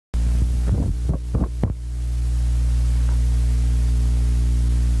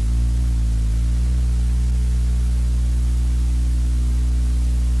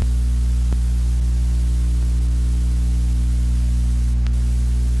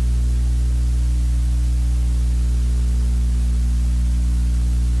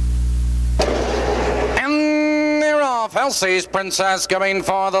Elsie's Princess going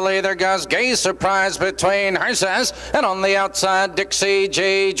for the lead. There goes Gay Surprise between horses. And on the outside, Dixie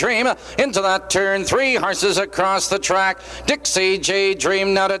J Dream. Into that turn, 3 horses across the track. Dixie J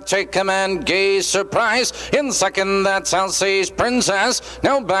Dream now to take command. Gay Surprise. In second, that's Elsie's Princess.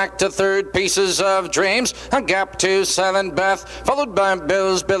 Now back to third, Pieces of Dreams. A gap to Silent Beth, followed by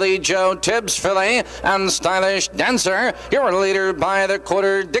Bill's Billy Joe, Tibbs Philly, and Stylish Dancer. Your leader by the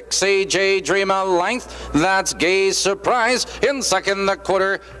quarter, Dixie J Dream a length. That's Gay Surprise. In second, the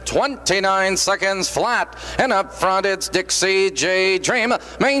quarter, 29 seconds flat. And up front, it's Dixie J Dream,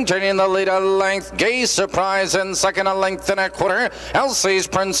 maintaining the lead a length. Gay Surprise in second, a length and a quarter. Elsie's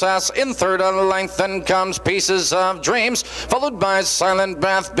Princess in third, a length. Then comes Pieces of Dreams, followed by Silent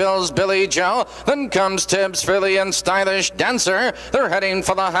Beth, Bill's Billy Joe. Then comes Tibbs Philly and Stylish Dancer. They're heading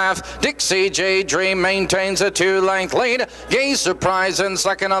for the half. Dixie J Dream maintains a 2-length lead. Gay Surprise in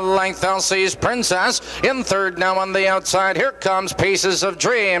second, a length. Elsie's Princess in third. Now on the outside, here comes Pieces of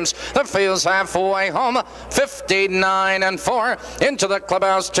Dreams. The field's halfway home, 59-4. Into the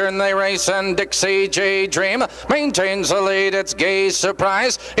clubhouse turn they race, and Dixie J Dream maintains the lead. It's Gay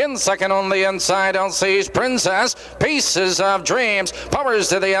Surprise in second. On the inside, Elsie's Princess. Pieces of Dreams powers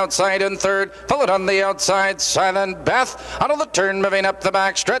to the outside in third, followed on the outside, Silent Beth. Out of the turn, moving up the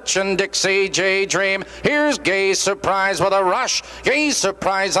back stretch, and Dixie J Dream. Here's Gay Surprise with a rush. Gay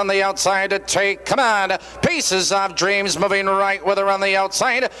Surprise on the outside to take command. Pieces of Dreams moving right with her on the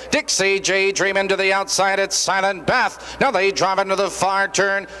outside. Dixie J Dream into the outside. It's Silent Beth. Now they drive into the far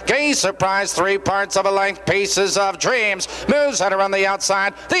turn. Gay Surprise, 3 parts of a length. Pieces of Dreams moves at her on the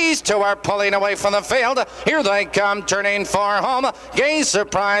outside. These two are pulling away from the field. Here they come, turning for home. Gay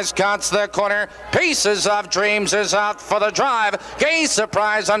Surprise cuts the corner. Pieces of Dreams is out for the drive. Gay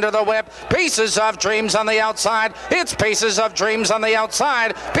Surprise under the whip. Pieces of Dreams on the outside. It's Pieces of Dreams on the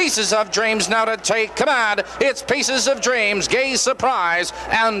outside. Pieces of Dreams now to take command. It's Pieces of Dreams, Gay Surprise,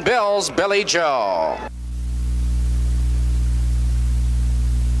 and Bill's Billy Joe.